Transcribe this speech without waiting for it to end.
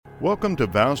Welcome to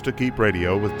Vows to Keep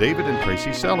Radio with David and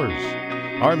Tracy Sellers.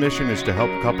 Our mission is to help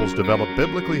couples develop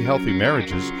biblically healthy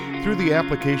marriages through the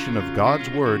application of God's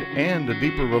Word and a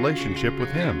deeper relationship with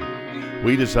Him.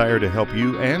 We desire to help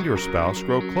you and your spouse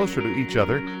grow closer to each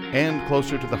other and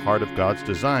closer to the heart of God's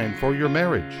design for your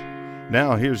marriage.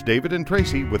 Now, here's David and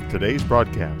Tracy with today's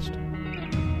broadcast.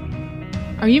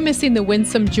 Are you missing the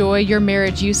winsome joy your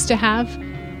marriage used to have?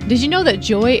 Did you know that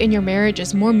joy in your marriage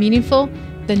is more meaningful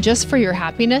than just for your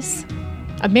happiness?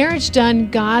 A marriage done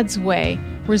God's way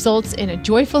results in a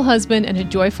joyful husband and a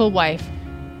joyful wife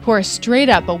who are straight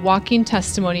up a walking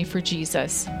testimony for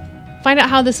Jesus. Find out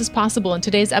how this is possible in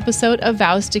today's episode of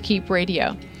Vows to Keep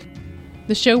Radio,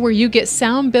 the show where you get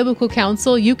sound biblical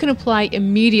counsel you can apply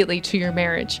immediately to your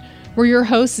marriage. We're your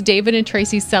hosts, David and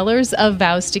Tracy Sellers of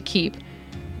Vows to Keep.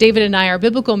 David and I are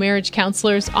biblical marriage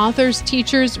counselors, authors,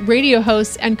 teachers, radio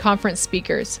hosts, and conference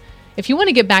speakers. If you want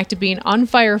to get back to being on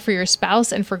fire for your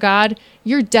spouse and for God,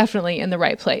 you're definitely in the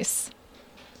right place.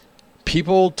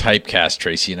 People typecast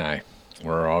Tracy and I.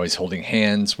 We're always holding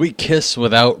hands. We kiss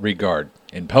without regard.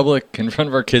 In public, in front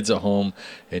of our kids at home,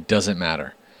 it doesn't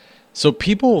matter. So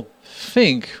people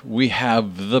think we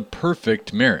have the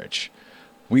perfect marriage.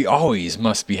 We always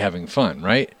must be having fun,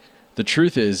 right? The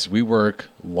truth is, we work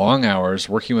long hours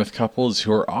working with couples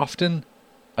who are often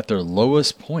at their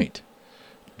lowest point.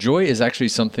 Joy is actually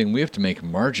something we have to make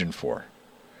margin for.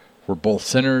 We're both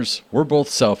sinners, we're both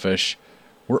selfish,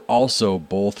 we're also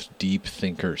both deep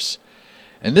thinkers.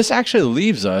 And this actually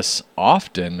leaves us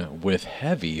often with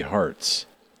heavy hearts.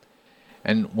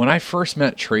 And when I first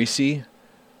met Tracy,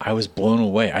 I was blown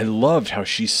away. I loved how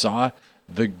she saw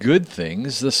the good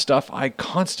things, the stuff I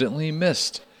constantly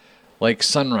missed, like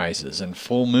sunrises and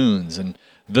full moons and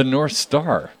the North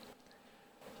Star.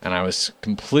 And I was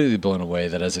completely blown away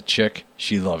that as a chick,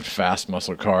 she loved fast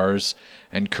muscle cars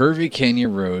and curvy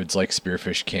canyon roads like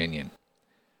Spearfish Canyon.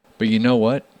 But you know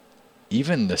what?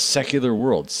 Even the secular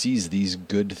world sees these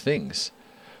good things.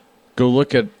 Go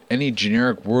look at any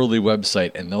generic worldly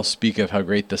website and they'll speak of how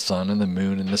great the sun and the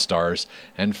moon and the stars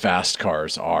and fast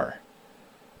cars are.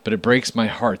 But it breaks my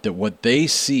heart that what they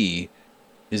see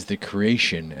is the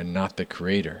creation and not the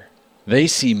creator. They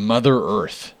see Mother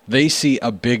Earth. They see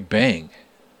a Big Bang.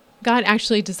 God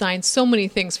actually designed so many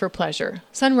things for pleasure.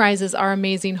 Sunrises are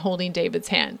amazing holding David's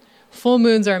hand. Full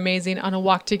moons are amazing on a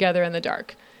walk together in the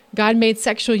dark. God made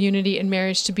sexual unity in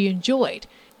marriage to be enjoyed.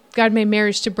 God made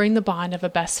marriage to bring the bond of a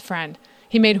best friend.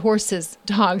 He made horses,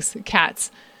 dogs,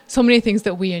 cats, so many things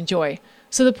that we enjoy.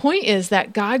 So the point is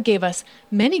that God gave us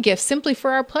many gifts simply for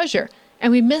our pleasure,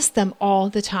 and we miss them all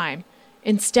the time.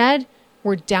 Instead,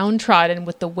 we're downtrodden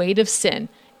with the weight of sin.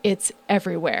 It's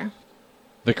everywhere.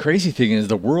 The crazy thing is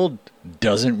the world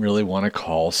doesn't really want to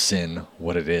call sin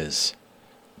what it is.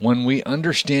 When we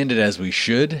understand it as we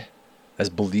should,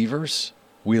 as believers,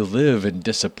 we live in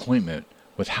disappointment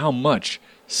with how much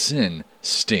sin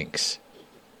stinks.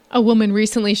 A woman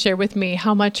recently shared with me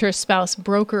how much her spouse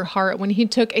broke her heart when he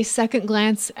took a second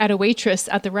glance at a waitress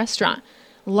at the restaurant.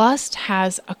 Lust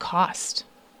has a cost.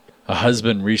 A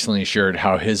husband recently shared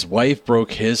how his wife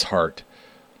broke his heart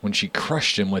when she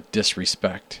crushed him with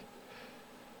disrespect.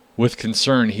 With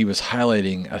concern, he was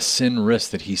highlighting a sin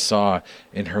risk that he saw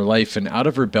in her life, and out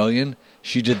of rebellion,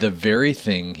 she did the very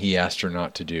thing he asked her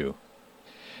not to do.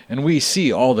 And we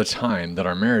see all the time that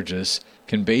our marriages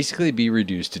can basically be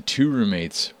reduced to two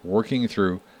roommates working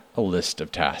through a list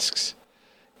of tasks.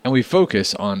 And we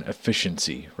focus on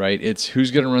efficiency, right? It's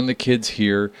who's going to run the kids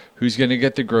here, who's going to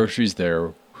get the groceries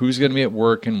there, who's going to be at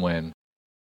work and when.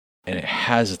 And it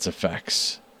has its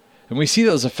effects. And we see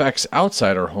those effects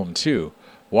outside our home too.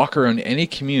 Walk around any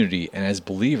community, and as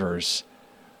believers,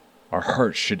 our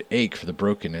hearts should ache for the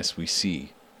brokenness we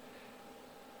see.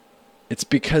 It's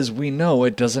because we know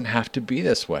it doesn't have to be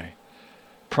this way.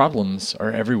 Problems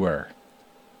are everywhere.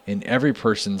 In every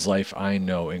person's life I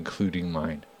know, including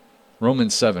mine.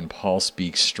 Romans 7, Paul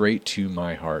speaks straight to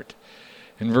my heart.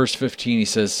 In verse 15 he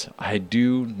says, I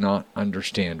do not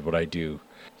understand what I do.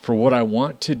 For what I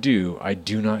want to do, I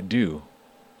do not do.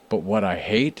 But what I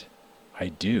hate, I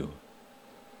do.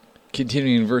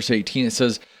 Continuing in verse 18, it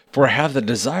says, For I have the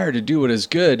desire to do what is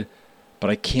good, but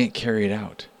I can't carry it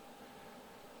out.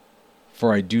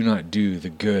 For I do not do the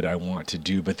good I want to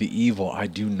do, but the evil I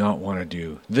do not want to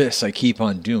do. This I keep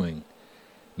on doing.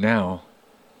 Now,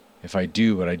 if I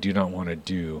do what I do not want to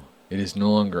do, it is no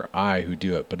longer I who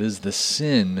do it, but it is the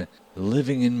sin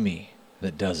living in me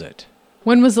that does it.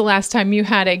 When was the last time you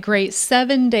had a great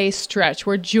 7-day stretch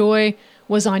where joy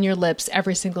was on your lips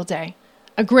every single day?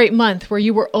 A great month where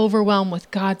you were overwhelmed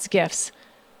with God's gifts?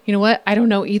 You know what? I don't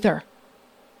know either.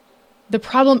 The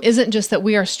problem isn't just that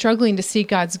we are struggling to see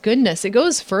God's goodness. It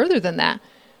goes further than that.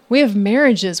 We have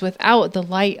marriages without the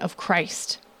light of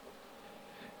Christ.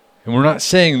 And we're not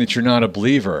saying that you're not a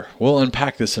believer. We'll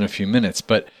unpack this in a few minutes,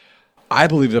 but I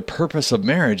believe the purpose of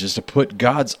marriage is to put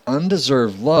God's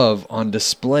undeserved love on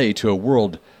display to a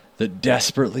world that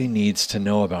desperately needs to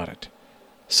know about it,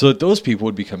 so that those people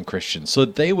would become Christians, so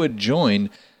that they would join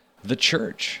the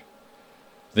church.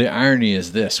 The irony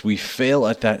is this: we fail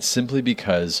at that simply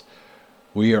because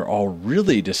we are all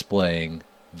really displaying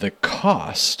the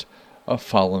cost of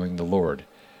following the Lord.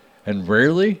 And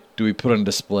rarely do we put on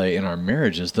display in our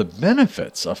marriages the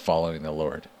benefits of following the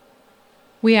Lord.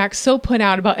 We act so put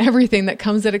out about everything that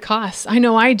comes at a cost. I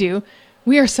know I do.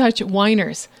 We are such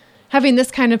whiners. Having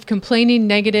this kind of complaining,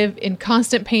 negative, in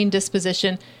constant pain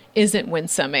disposition isn't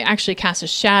winsome. It actually casts a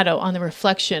shadow on the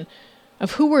reflection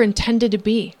of who we're intended to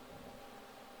be.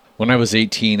 When I was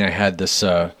 18, I had this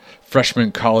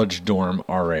freshman college dorm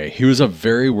RA. He was a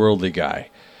very worldly guy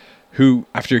who,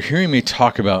 after hearing me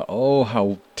talk about,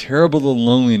 how terrible the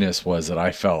loneliness was that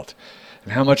I felt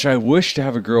and how much I wished to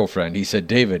have a girlfriend, he said,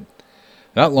 "David,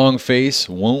 that long face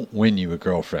won't win you a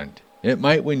girlfriend. It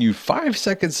might win you 5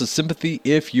 seconds of sympathy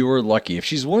if you're lucky, if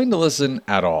she's willing to listen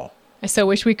at all." I so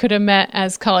wish we could have met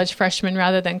as college freshmen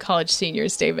rather than college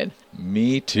seniors, David.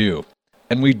 Me too.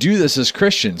 And we do this as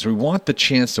Christians. We want the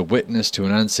chance to witness to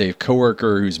an unsaved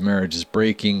coworker whose marriage is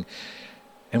breaking,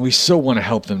 and we so want to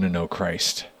help them to know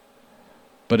Christ.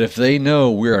 But if they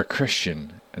know we're a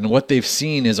Christian and what they've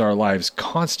seen is our lives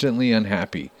constantly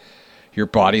unhappy, your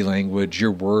body language,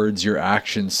 your words, your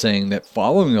actions saying that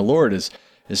following the Lord is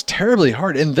terribly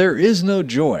hard and there is no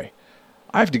joy,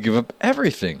 I have to give up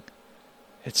everything.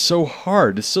 It's so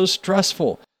hard. It's so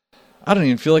stressful. I don't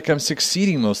even feel like I'm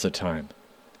succeeding most of the time.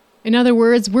 In other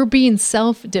words, we're being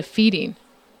self-defeating.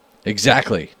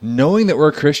 Exactly. Knowing that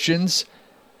we're Christians,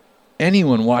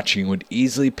 anyone watching would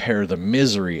easily pair the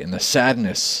misery and the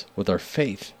sadness with our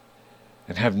faith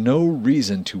and have no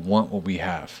reason to want what we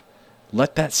have.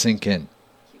 Let that sink in.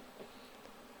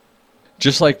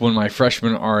 Just like when my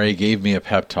freshman RA gave me a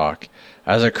pep talk,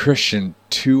 as a Christian,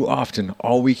 too often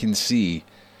all we can see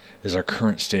is our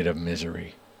current state of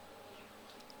misery.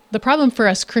 The problem for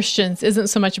us Christians isn't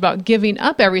so much about giving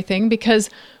up everything, because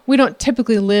we don't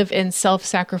typically live in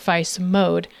self-sacrifice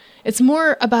mode. It's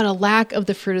more about a lack of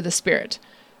the fruit of the Spirit.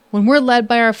 When we're led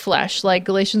by our flesh, like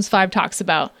Galatians 5 talks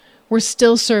about, we're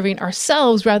still serving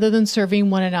ourselves rather than serving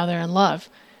one another in love.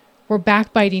 We're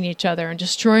backbiting each other and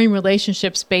destroying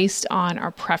relationships based on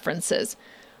our preferences.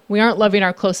 We aren't loving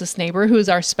our closest neighbor, who is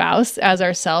our spouse, as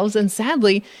ourselves, and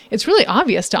sadly, it's really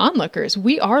obvious to onlookers.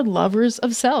 We are lovers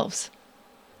of selves.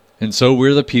 And so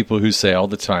we're the people who say all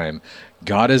the time,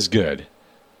 God is good,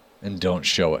 and don't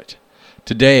show it.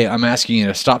 Today, I'm asking you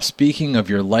to stop speaking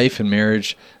of your life and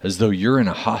marriage as though you're in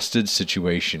a hostage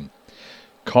situation.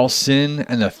 Call sin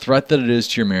and the threat that it is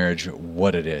to your marriage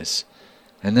what it is,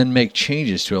 and then make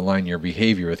changes to align your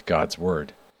behavior with God's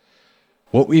word.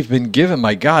 What we've been given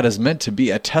by God is meant to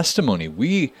be a testimony.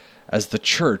 We, as the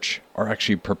church, are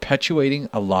actually perpetuating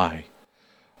a lie.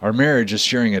 Our marriage is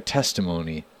sharing a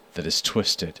testimony that is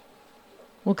twisted.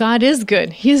 Well, God is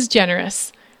good. He is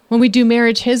generous. When we do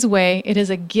marriage His way, it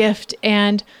is a gift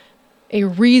and a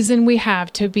reason we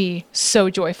have to be so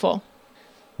joyful.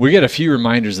 We get a few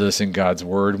reminders of this in God's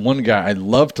Word. One guy I'd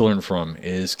love to learn from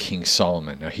is King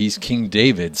Solomon. Now, he's King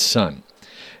David's son.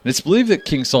 And it's believed that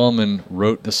King Solomon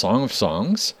wrote the Song of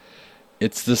Songs.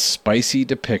 It's the spicy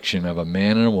depiction of a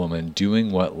man and a woman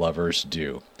doing what lovers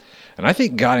do. And I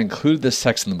think God included this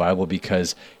text in the Bible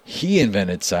because He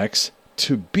invented sex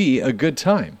to be a good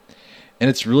time. And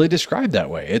it's really described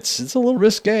that way. It's a little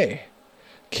risque.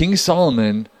 King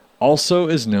Solomon also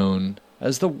is known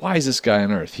as the wisest guy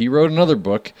on earth. He wrote another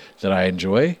book that I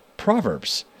enjoy,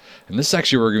 Proverbs. And this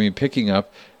section we're going to be picking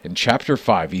up in chapter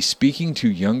 5. He's speaking to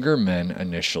younger men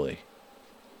initially.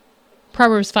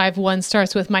 Proverbs 5:1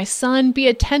 starts with, "My son, be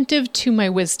attentive to my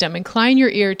wisdom. Incline your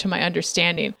ear to my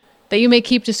understanding, that you may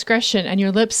keep discretion and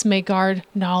your lips may guard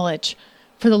knowledge.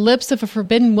 For the lips of a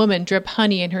forbidden woman drip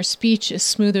honey, and her speech is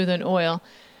smoother than oil.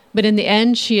 But in the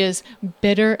end she is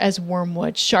bitter as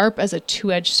wormwood, sharp as a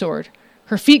two-edged sword.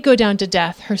 Her feet go down to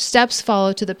death. Her steps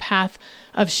follow to the path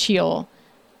of Sheol.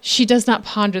 She does not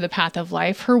ponder the path of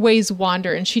life. Her ways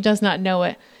wander, and she does not know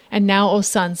it. And now, O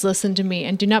sons, listen to me,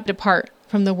 and do not depart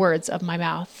from the words of my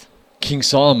mouth." King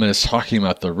Solomon is talking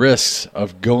about the risks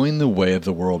of going the way of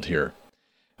the world here.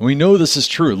 And we know this is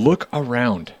true. Look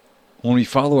around. When we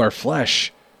follow our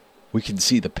flesh, we can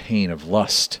see the pain of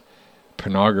lust,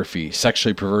 pornography,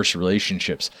 sexually perverse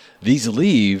relationships. These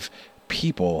leave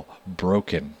people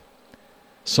broken.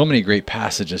 So many great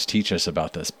passages teach us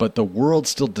about this, but the world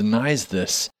still denies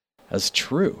this as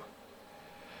true.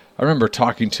 I remember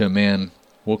talking to a man,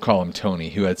 we'll call him Tony,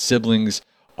 who had siblings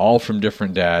all from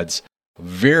different dads,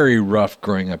 very rough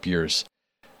growing up years.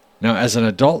 Now, as an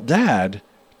adult dad,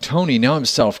 Tony now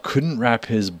himself couldn't wrap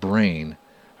his brain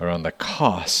around the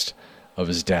cost of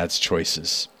his dad's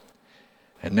choices.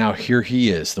 And now here he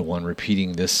is, the one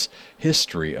repeating this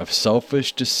history of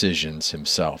selfish decisions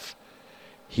himself.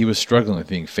 He was struggling with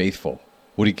being faithful.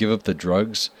 Would he give up the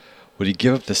drugs? Would he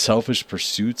give up the selfish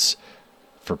pursuits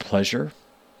for pleasure?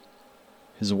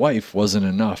 His wife wasn't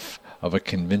enough of a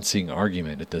convincing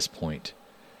argument at this point.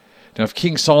 Now, if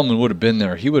King Solomon would have been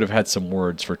there, he would have had some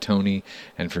words for Tony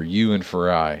and for you and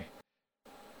for I.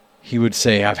 He would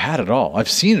say, I've had it all. I've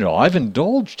seen it all. I've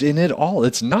indulged in it all.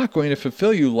 It's not going to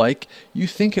fulfill you like you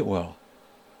think it will.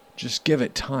 Just give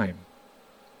it time.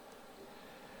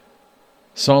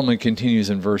 Solomon continues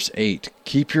in verse 8,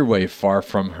 keep your way far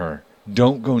from her.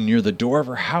 Don't go near the door of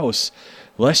her house,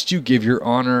 lest you give your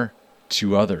honor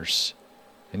to others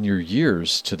and your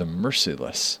years to the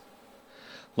merciless.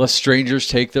 Lest strangers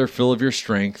take their fill of your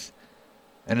strength,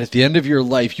 and at the end of your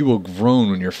life you will groan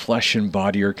when your flesh and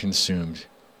body are consumed.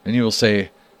 And you will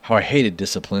say, how I hated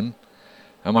discipline,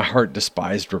 and my heart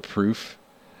despised reproof.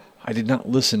 I did not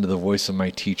listen to the voice of my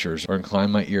teachers or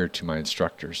incline my ear to my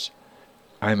instructors.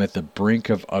 I am at the brink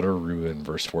of utter ruin,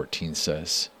 verse 14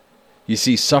 says. You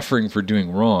see, suffering for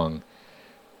doing wrong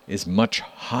is much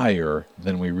higher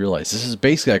than we realize. This is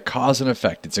basically a cause and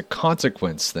effect. It's a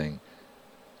consequence thing.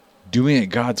 Doing it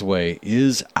God's way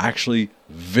is actually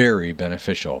very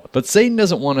beneficial. But Satan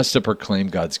doesn't want us to proclaim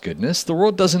God's goodness. The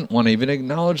world doesn't want to even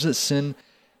acknowledge that sin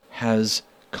has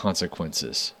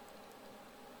consequences.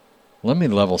 Let me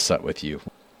level set with you.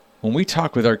 When we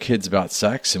talk with our kids about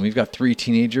sex, and we've got 3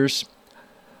 teenagers,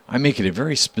 I make it a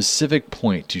very specific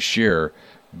point to share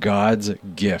God's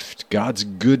gift, God's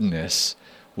goodness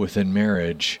within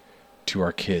marriage to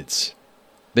our kids.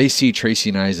 They see Tracy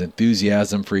and I's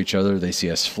enthusiasm for each other. They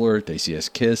see us flirt. They see us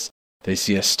kiss. They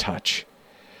see us touch.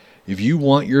 If you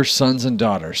want your sons and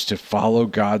daughters to follow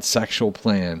God's sexual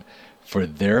plan for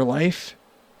their life,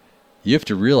 you have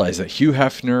to realize that Hugh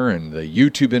Hefner and the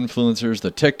YouTube influencers,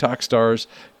 the TikTok stars,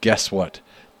 guess what?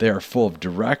 They are full of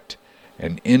direct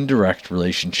and indirect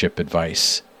relationship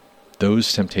advice.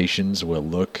 Those temptations will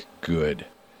look good.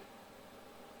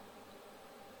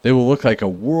 They will look like a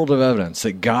world of evidence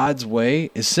that God's way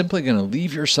is simply going to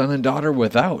leave your son and daughter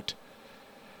without.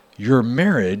 Your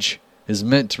marriage is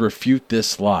meant to refute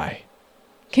this lie.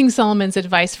 King Solomon's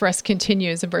advice for us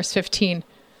continues in verse 15.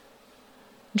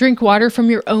 Drink water from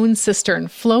your own cistern,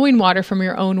 flowing water from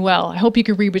your own well. I hope you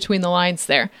can read between the lines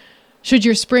there. Should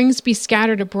your springs be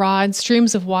scattered abroad,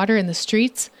 streams of water in the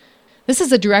streets? This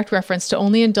is a direct reference to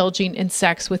only indulging in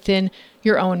sex within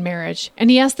your own marriage.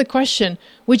 And he asked the question,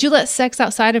 would you let sex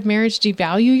outside of marriage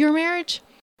devalue your marriage?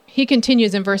 He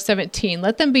continues in verse 17,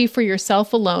 let them be for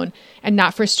yourself alone and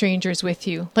not for strangers with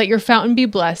you. Let your fountain be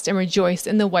blessed and rejoice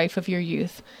in the wife of your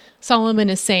youth. Solomon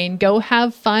is saying, go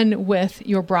have fun with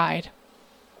your bride.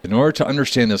 In order to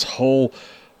understand this whole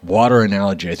water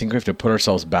analogy, I think we have to put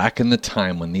ourselves back in the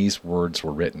time when these words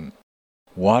were written.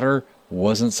 Water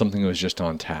wasn't something that was just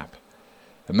on tap.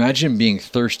 Imagine being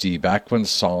thirsty back when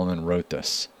Solomon wrote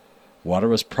this. Water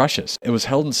was precious. It was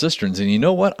held in cisterns, and you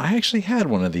know what? I actually had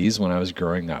one of these when I was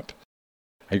growing up.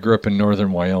 I grew up in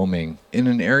northern Wyoming, in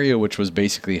an area which was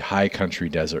basically high country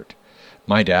desert.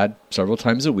 My dad, several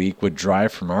times a week, would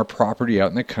drive from our property out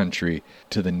in the country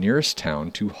to the nearest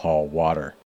town to haul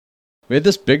water. We had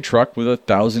this big truck with a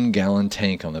 1,000-gallon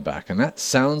tank on the back, and that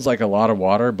sounds like a lot of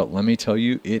water, but let me tell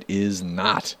you, it is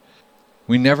not.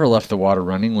 We never left the water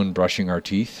running when brushing our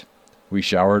teeth. We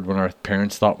showered when our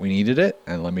parents thought we needed it,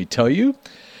 and let me tell you,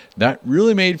 that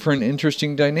really made for an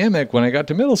interesting dynamic when I got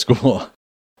to middle school.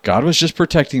 God was just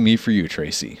protecting me for you,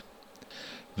 Tracy.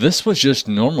 This was just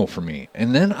normal for me,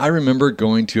 and then I remember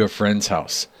going to a friend's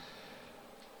house.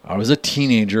 I was a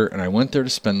teenager, and I went there to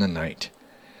spend the night.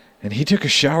 And he took a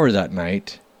shower that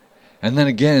night, and then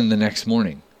again the next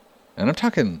morning. And I'm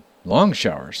talking long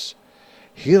showers.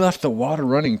 He left the water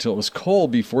running till it was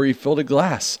cold before he filled a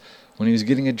glass when he was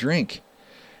getting a drink.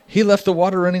 He left the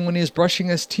water running when he was brushing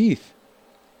his teeth.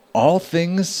 All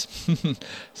things,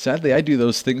 sadly, I do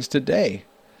those things today.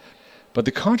 But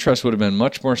the contrast would have been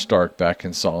much more stark back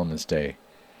in Solomon's day.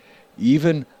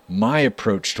 Even my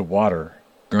approach to water,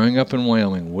 growing up in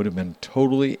Wyoming, would have been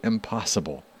totally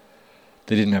impossible.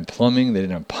 They didn't have plumbing, they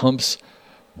didn't have pumps.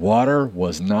 Water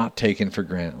was not taken for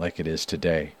granted like it is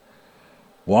today.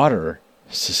 Water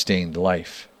sustained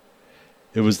life.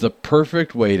 It was the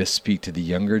perfect way to speak to the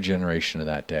younger generation of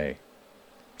that day.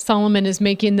 Solomon is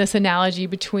making this analogy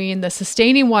between the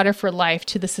sustaining water for life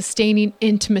to the sustaining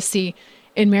intimacy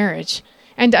in marriage.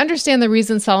 And to understand the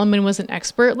reason Solomon was an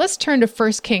expert, let's turn to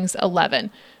 1 Kings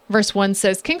 11. Verse 1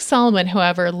 says, King Solomon,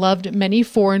 however, loved many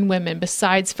foreign women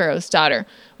besides Pharaoh's daughter,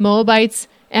 Moabites,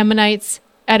 Ammonites,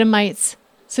 Edomites,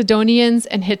 Sidonians,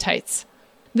 and Hittites.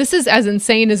 This is as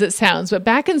insane as it sounds, but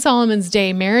back in Solomon's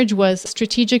day, marriage was a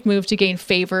strategic move to gain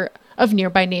favor of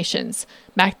nearby nations.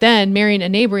 Back then, marrying a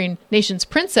neighboring nation's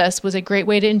princess was a great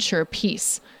way to ensure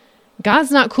peace.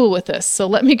 God's not cool with this, so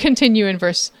let me continue in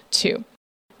verse 2.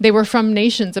 They were from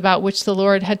nations about which the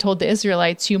Lord had told the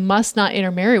Israelites, you must not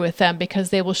intermarry with them,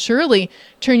 because they will surely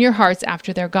turn your hearts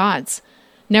after their gods.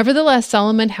 Nevertheless,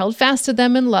 Solomon held fast to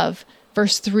them in love.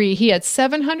 Verse 3, he had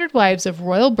 700 wives of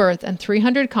royal birth and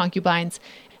 300 concubines,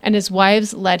 and his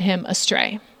wives led him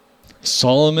astray.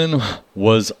 Solomon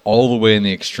was all the way in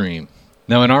the extreme.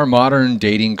 Now, in our modern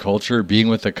dating culture, being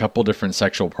with a couple different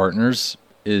sexual partners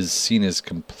is seen as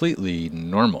completely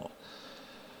normal.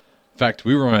 In fact,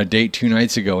 we were on a date 2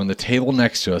 nights ago, and the table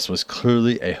next to us was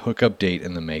clearly a hookup date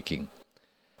in the making.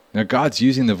 Now, God's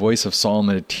using the voice of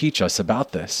Solomon to teach us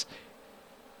about this.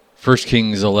 1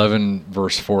 Kings 11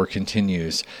 verse 4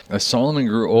 continues, as Solomon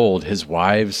grew old, his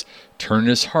wives turned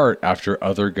his heart after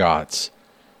other gods,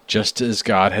 just as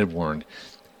God had warned,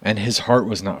 and his heart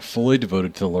was not fully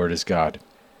devoted to the Lord his God.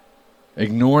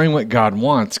 Ignoring what God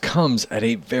wants comes at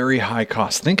a very high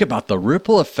cost. Think about the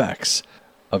ripple effects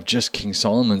of just King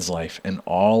Solomon's life and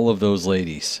all of those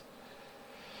ladies.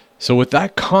 So with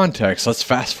that context, let's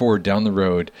fast forward down the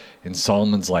road in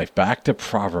Solomon's life, back to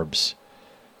Proverbs.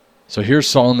 So here's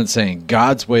Solomon saying,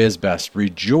 God's way is best.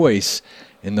 Rejoice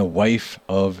in the wife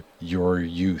of your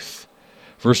youth.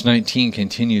 Verse 19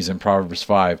 continues in Proverbs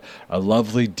 5, a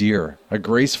lovely deer, a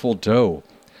graceful doe.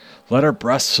 Let her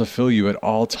breasts fulfill you at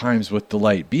all times with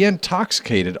delight. Be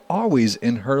intoxicated always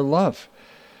in her love.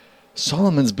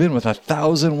 Solomon's been with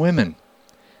 1,000 women.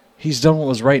 He's done what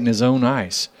was right in his own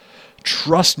eyes.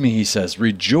 Trust me, he says,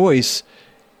 rejoice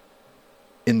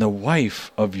in the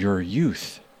wife of your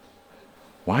youth.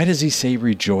 Why does he say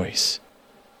rejoice?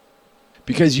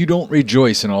 Because you don't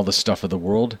rejoice in all the stuff of the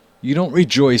world. You don't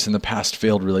rejoice in the past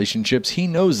failed relationships. He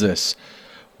knows this.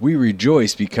 We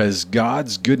rejoice because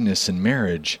God's goodness in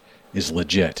marriage is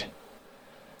legit.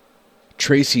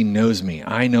 Tracy knows me.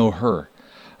 I know her.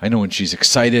 I know when she's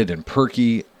excited and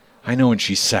perky. I know when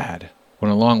she's sad. When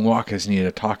a long walk is needed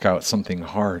to talk out something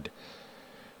hard.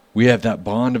 We have that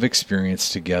bond of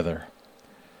experience together.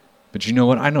 But you know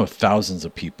what? I know thousands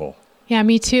of people. Yeah,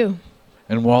 me too.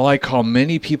 And while I call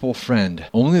many people friend,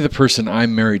 only the person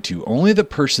I'm married to, only the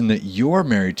person that you're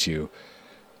married to,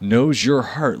 knows your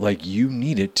heart like you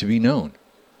need it to be known.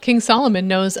 King Solomon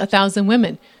knows 1,000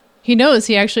 women. He knows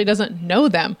he actually doesn't know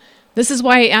them. This is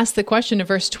why he asked the question in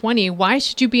verse 20, why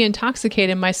should you be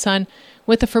intoxicated, my son,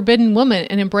 with a forbidden woman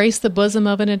and embrace the bosom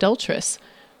of an adulteress?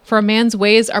 For a man's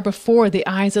ways are before the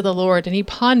eyes of the Lord, and he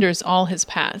ponders all his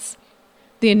paths.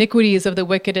 The iniquities of the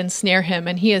wicked ensnare him,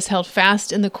 and he is held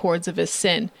fast in the cords of his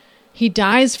sin. He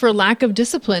dies for lack of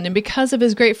discipline, and because of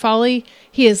his great folly,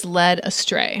 he is led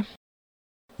astray.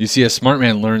 You see, a smart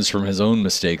man learns from his own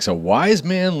mistakes. A wise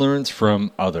man learns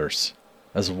from others.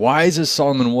 As wise as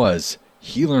Solomon was,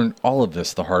 he learned all of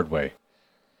this the hard way.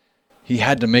 He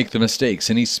had to make the mistakes,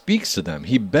 and he speaks to them.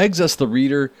 He begs us, the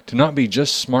reader, to not be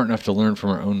just smart enough to learn from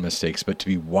our own mistakes, but to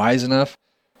be wise enough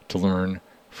to learn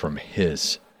from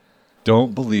his.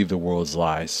 Don't believe the world's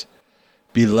lies.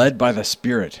 Be led by the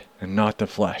Spirit and not the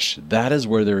flesh. That is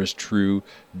where there is true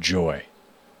joy.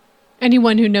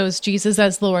 Anyone who knows Jesus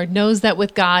as Lord knows that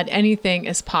with God, anything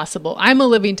is possible. I'm a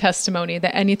living testimony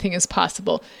that anything is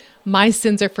possible. My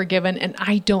sins are forgiven, and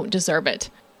I don't deserve it.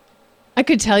 I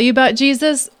could tell you about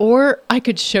Jesus, or I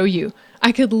could show you.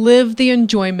 I could live the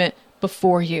enjoyment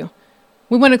before you.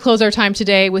 We want to close our time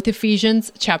today with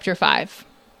Ephesians chapter 5.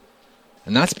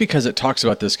 And that's because it talks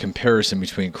about this comparison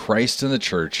between Christ and the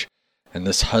church and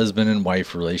this husband and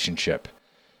wife relationship.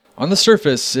 On the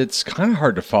surface, it's kind of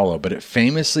hard to follow, but it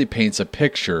famously paints a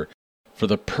picture for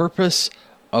the purpose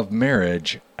of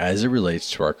marriage as it relates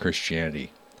to our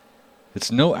Christianity.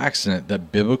 It's no accident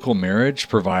that biblical marriage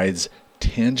provides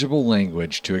tangible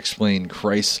language to explain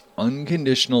Christ's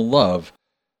unconditional love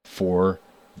for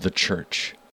the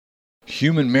church.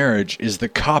 Human marriage is the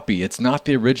copy, it's not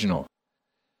the original.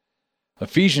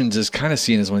 Ephesians is kind of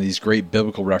seen as one of these great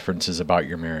biblical references about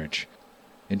your marriage.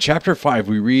 In chapter 5,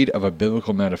 we read of a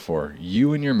biblical metaphor.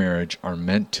 You and your marriage are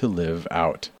meant to live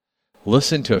out.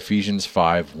 Listen to Ephesians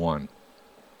 5:1.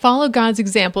 Follow God's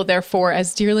example, therefore,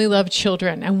 as dearly loved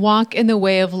children, and walk in the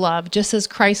way of love, just as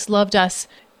Christ loved us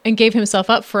and gave himself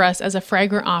up for us as a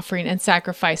fragrant offering and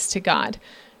sacrifice to God.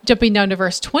 Jumping down to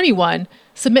verse 21,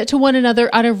 submit to one another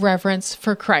out of reverence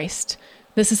for Christ.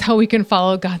 This is how we can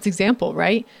follow God's example,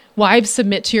 right? Wives,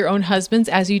 submit to your own husbands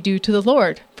as you do to the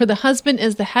Lord. For the husband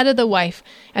is the head of the wife,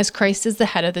 as Christ is the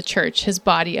head of the church, his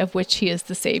body, of which he is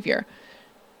the Savior.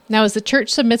 Now, as the church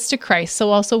submits to Christ, so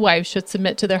also wives should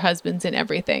submit to their husbands in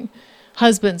everything.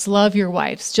 Husbands, love your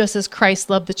wives, just as Christ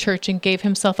loved the church and gave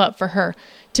himself up for her,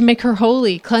 to make her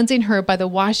holy, cleansing her by the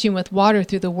washing with water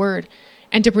through the word,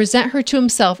 and to present her to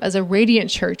himself as a radiant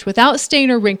church, without stain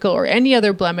or wrinkle or any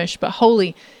other blemish, but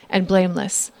holy and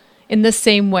blameless. In this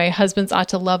same way, husbands ought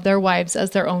to love their wives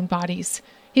as their own bodies.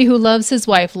 He who loves his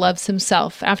wife loves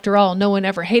himself. After all, no one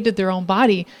ever hated their own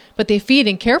body, but they feed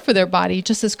and care for their body,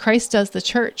 just as Christ does the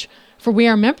church, for we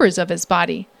are members of his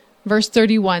body. Verse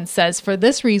 31 says, For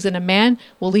this reason a man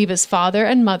will leave his father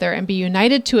and mother and be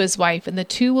united to his wife, and the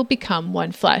two will become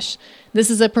one flesh.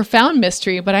 This is a profound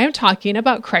mystery, but I am talking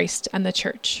about Christ and the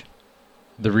church.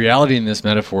 The reality in this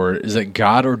metaphor is that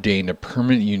God ordained a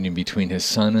permanent union between his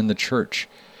Son and the church.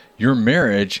 Your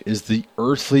marriage is the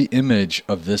earthly image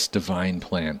of this divine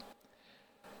plan.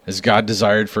 As God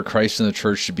desired for Christ and the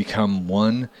church to become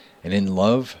one and in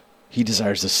love, he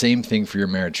desires the same thing for your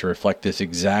marriage, to reflect this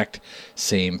exact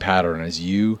same pattern as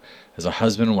you, as a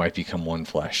husband and wife, become one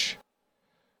flesh.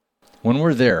 When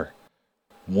we're there,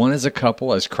 one as a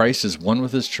couple, as Christ is one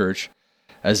with his church,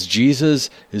 as Jesus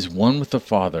is one with the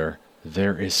Father,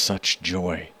 there is such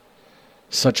joy,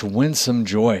 such winsome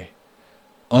joy.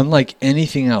 Unlike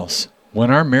anything else,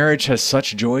 when our marriage has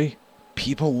such joy,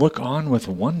 people look on with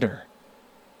wonder.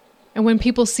 And when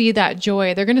people see that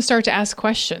joy, they're going to start to ask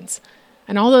questions.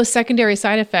 And all those secondary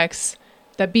side effects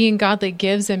that being godly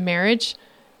gives in marriage,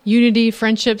 unity,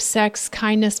 friendship, sex,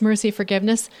 kindness, mercy,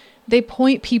 forgiveness, they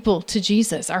point people to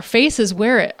Jesus. Our faces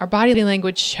wear it. Our body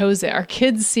language shows it. Our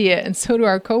kids see it, and so do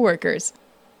our coworkers.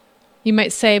 You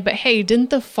might say, but hey, didn't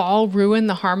the fall ruin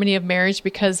the harmony of marriage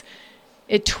because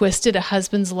it twisted a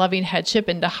husband's loving headship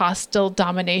into hostile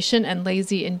domination and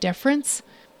lazy indifference?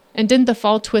 And didn't the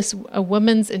fall twist a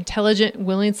woman's intelligent,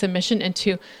 willing submission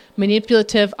into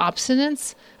manipulative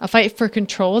obstinance, a fight for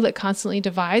control that constantly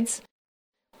divides?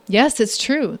 Yes, it's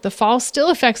true. The fall still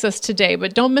affects us today,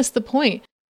 but don't miss the point.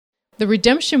 The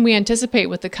redemption we anticipate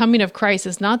with the coming of Christ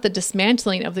is not the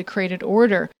dismantling of the created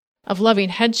order of loving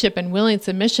headship and willing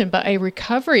submission, but a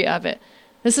recovery of it.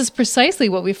 This is precisely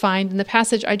what we find in the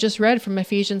passage I just read from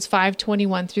Ephesians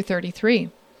 5:21 through 33.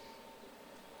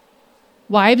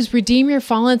 Wives, redeem your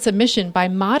fallen submission by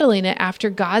modeling it after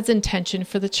God's intention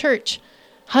for the church.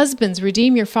 Husbands,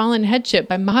 redeem your fallen headship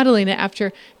by modeling it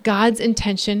after God's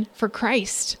intention for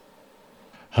Christ.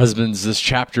 Husbands, this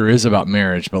chapter is about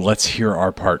marriage, but let's hear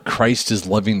our part. Christ is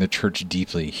loving the church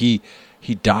deeply.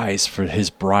 He dies for his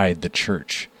bride, the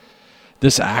church.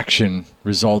 This action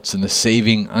results in the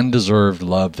saving, undeserved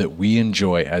love that we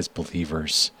enjoy as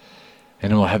believers,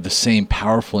 and it will have the same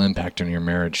powerful impact on your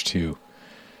marriage too.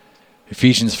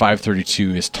 Ephesians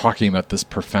 5:32 is talking about this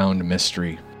profound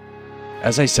mystery.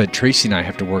 As I said, Tracy and I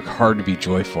have to work hard to be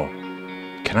joyful.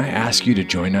 Can I ask you to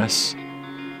join us?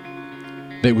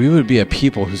 That we would be a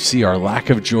people who see our lack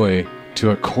of joy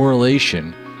to a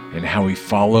correlation in how we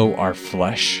follow our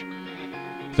flesh.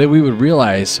 That we would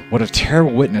realize what a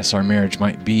terrible witness our marriage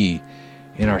might be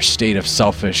in our state of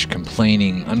selfish,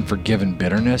 complaining, unforgiven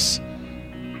bitterness.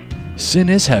 Sin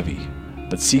is heavy,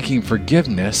 but seeking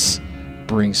forgiveness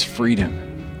brings freedom.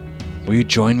 Will you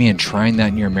join me in trying that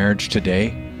in your marriage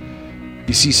today?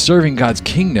 You see, serving God's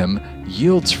kingdom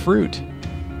yields fruit.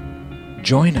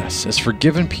 Join us as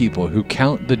forgiven people who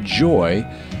count the joy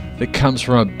that comes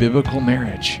from a biblical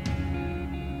marriage.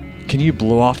 Can you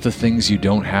blow off the things you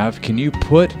don't have? Can you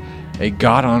put a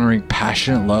God-honoring,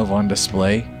 passionate love on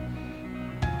display?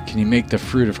 Can you make the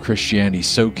fruit of Christianity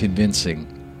so convincing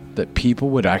that people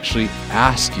would actually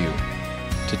ask you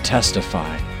to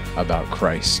testify about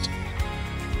Christ?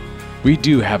 We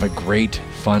do have a great,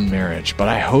 fun marriage, but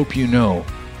I hope you know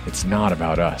it's not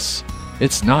about us.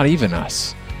 It's not even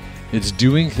us. It's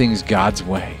doing things God's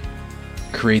way.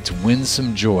 Creates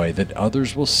winsome joy that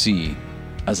others will see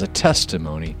as a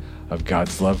testimony of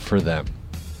God's love for them.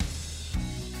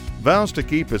 Vows to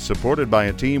Keep is supported by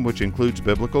a team which includes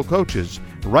biblical coaches,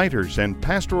 writers, and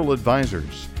pastoral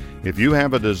advisors. If you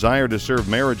have a desire to serve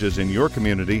marriages in your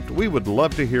community, we would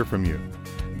love to hear from you.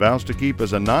 Vows to Keep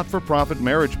is a not-for-profit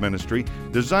marriage ministry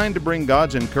designed to bring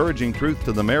God's encouraging truth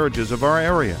to the marriages of our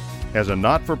area. As a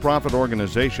not-for-profit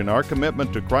organization, our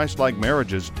commitment to Christ-like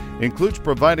marriages includes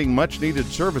providing much-needed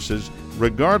services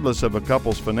regardless of a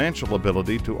couple's financial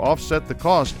ability to offset the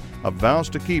cost of Vows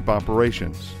to Keep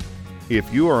operations.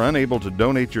 If you are unable to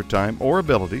donate your time or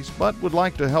abilities but would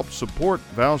like to help support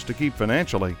Vows to Keep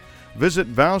financially,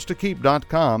 visit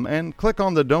vowstokeep.com and click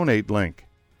on the donate link.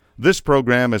 This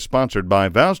program is sponsored by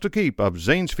Vows to Keep of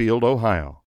Zanesfield, Ohio.